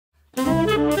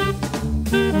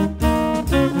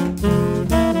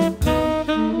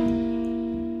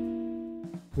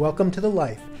Welcome to The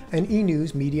Life, an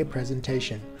E-News media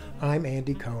presentation. I'm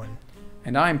Andy Cohen.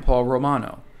 And I'm Paul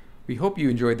Romano. We hope you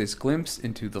enjoyed this glimpse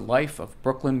into the life of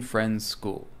Brooklyn Friends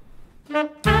School.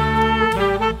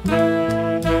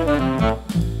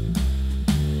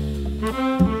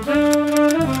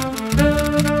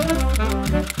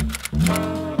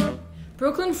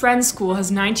 Brooklyn Friends School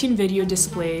has 19 video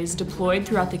displays deployed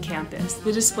throughout the campus.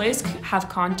 The displays have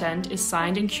content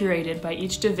assigned and curated by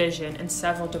each division and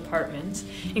several departments,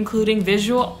 including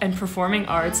visual and performing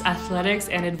arts, athletics,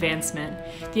 and advancement.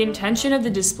 The intention of the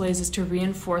displays is to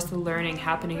reinforce the learning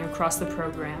happening across the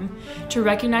program, to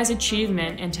recognize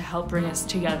achievement, and to help bring us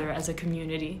together as a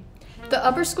community. The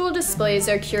upper school displays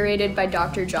are curated by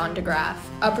Dr. John DeGraff,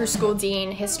 upper school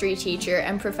dean, history teacher,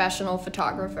 and professional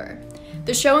photographer.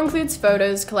 The show includes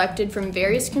photos collected from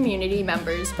various community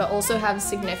members, but also have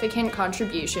significant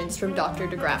contributions from Dr.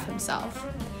 DeGraff himself.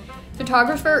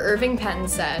 Photographer Irving Penn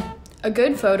said, "A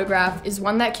good photograph is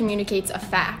one that communicates a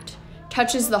fact,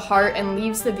 touches the heart, and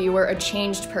leaves the viewer a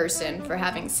changed person for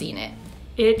having seen it.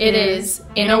 It is,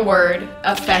 in a word,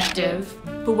 effective."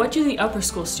 But what do the upper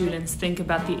school students think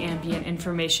about the ambient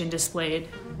information displayed?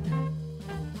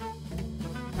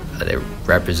 They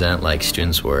represent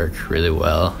students' work really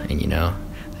well, and they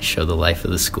show the life of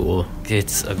the school.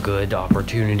 It's a good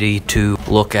opportunity to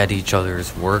look at each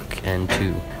other's work and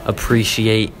to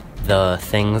appreciate the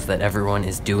things that everyone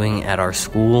is doing at our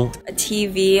school. A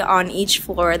TV on each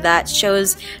floor that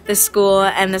shows the school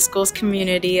and the school's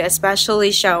community,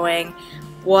 especially showing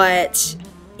what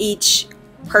each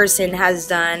person has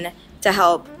done to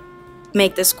help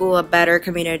make the school a better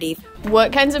community.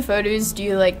 What kinds of photos do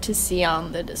you like to see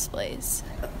on the displays?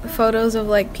 Photos of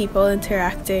people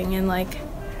interacting and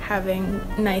having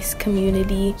nice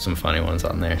community. Some funny ones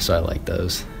on there, so I like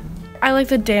those. I like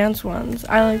the dance ones.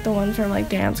 I like the ones from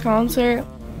dance concert.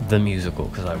 The musical,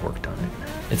 because I worked on it.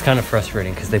 It's kind of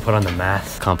frustrating because they put on the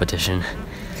math competition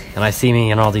and I see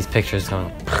me in all these pictures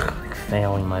going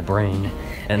failing my brain,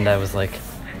 and I was like,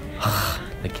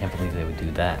 I can't believe they would do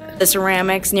that. The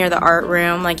ceramics near the art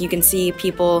room, you can see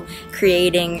people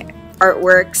creating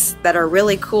artworks that are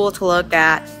really cool to look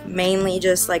at. Mainly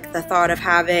just the thought of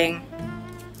having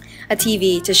a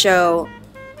TV to show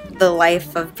the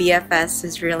life of BFS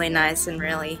is really nice and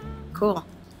really cool.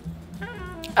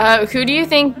 Who do you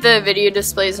think the video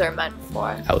displays are meant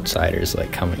for? Outsiders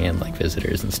coming in,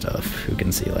 visitors and stuff, who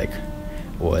can see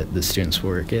what the students'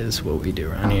 work is, what we do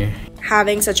around here.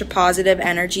 Having such a positive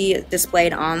energy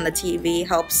displayed on the TV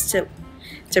helps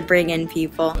to bring in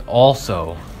people.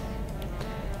 Also,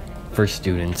 for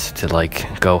students to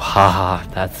go, haha,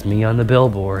 that's me on the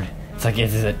billboard. It's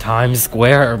is it Times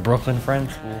Square or Brooklyn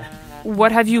Friends School?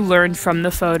 What have you learned from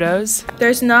the photos?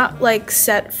 There's not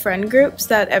set friend groups,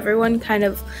 that everyone kind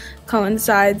of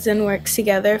coincides and works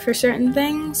together for certain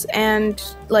things, and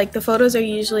the photos are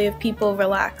usually of people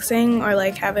relaxing or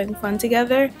having fun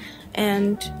together,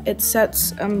 and it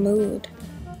sets a mood.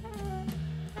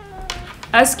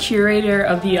 As curator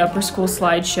of the upper school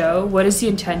slideshow, what is the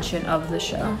intention of the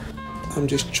show? I'm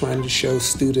just trying to show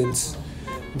students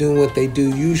doing what they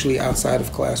do usually outside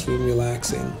of classroom,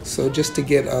 relaxing. So just to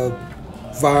get a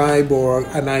vibe or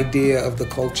an idea of the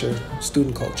culture,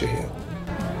 student culture here.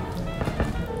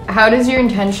 How does your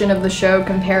intention of the show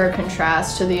compare or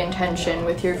contrast to the intention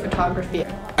with your photography?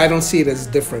 I don't see it as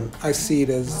different. I see it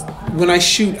as, when I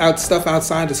shoot out stuff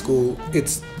outside of school,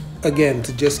 it's, again,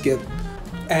 to just get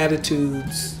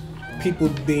attitudes, people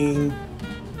doing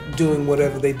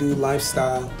whatever they do,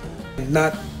 lifestyle,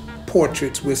 not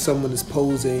portraits where someone is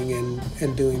posing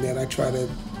and doing that. I try to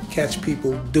catch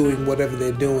people doing whatever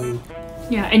they're doing.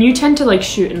 Yeah, and you tend to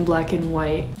shoot in black and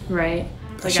white, right?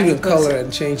 I shoot in color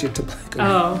and change it to black and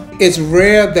white. Oh. It's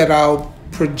rare that I'll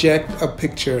project a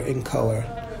picture in color.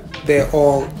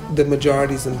 The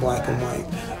majority's in black and white.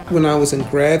 When I was in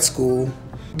grad school,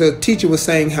 the teacher was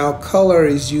saying how color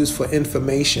is used for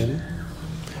information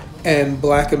and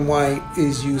black and white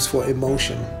is used for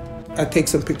emotion. I take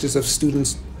some pictures of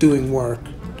students doing work.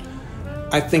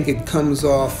 I think it comes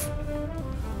off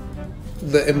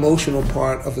the emotional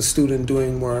part of a student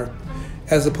doing work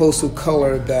as opposed to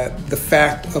color, that the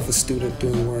fact of a student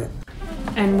doing work.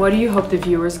 And what do you hope the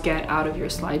viewers get out of your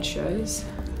slideshows?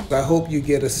 I hope you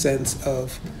get a sense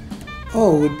of, it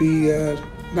would be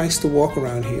nice to walk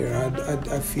around here.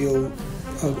 I feel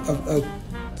a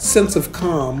sense of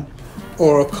calm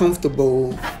or a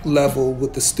comfortable level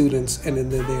with the students and in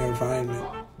their environment.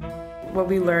 What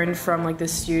we learned from the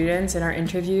students in our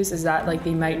interviews is that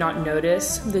they might not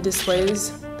notice the displays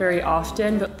very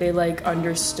often, but they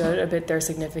understood a bit their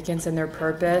significance and their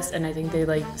purpose, and I think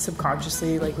they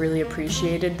subconsciously really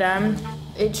appreciated them.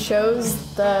 It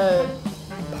shows the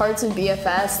parts of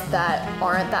BFS that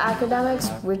aren't the academics,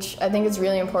 which I think is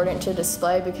really important to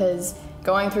display, because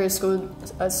going through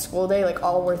a school day, like,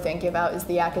 all we're thinking about is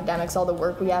the academics, all the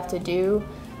work we have to do.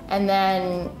 And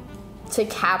then to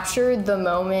capture the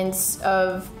moments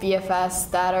of BFS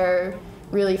that are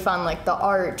really fun, like the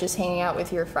art, just hanging out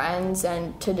with your friends,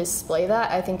 and to display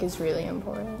that, I think is really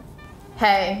important.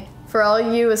 Hey, for all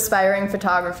you aspiring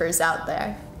photographers out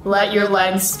there, Let your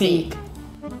lens speak.